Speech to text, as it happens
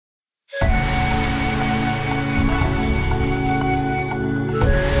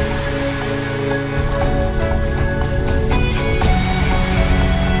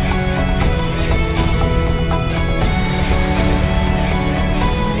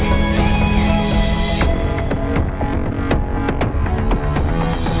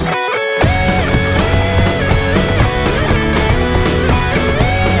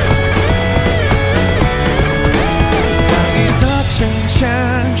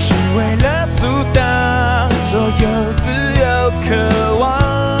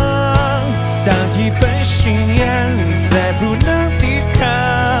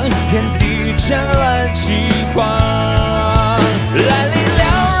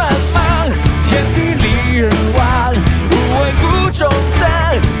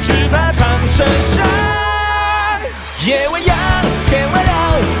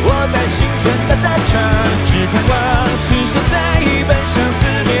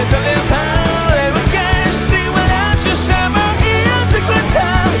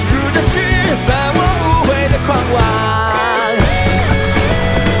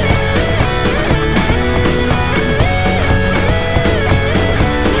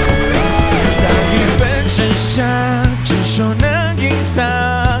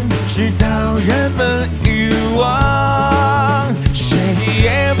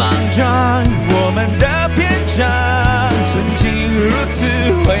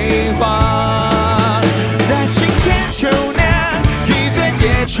辉煌。但情千秋年，一醉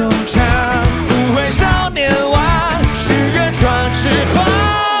解惆怅，不悔少年王，誓愿壮志荒。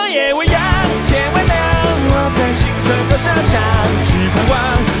夜未央，天未亮，我在心存多少场，只盼望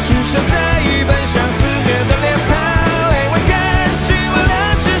只剩这一本相思面的脸庞。泪未干，心未凉，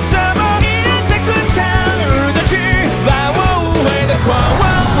是什么一人在滚烫？入战曲，把我无悔的狂妄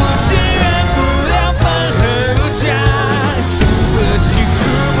不起，圆不了，分合不讲，诉不起，诉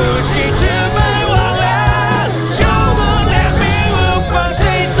不起，只败忘了。有我良命无妨，谁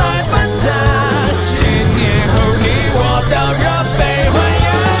在奔腾？千年后你我都若悲欢扬。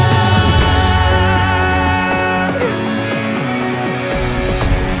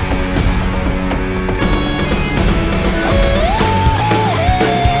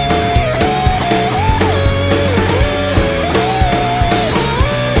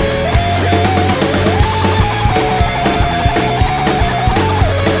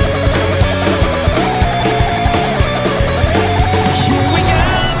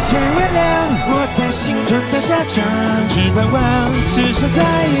心存的下场，只盼望此生再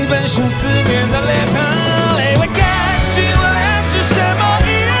一本相思面的脸庞。泪未干，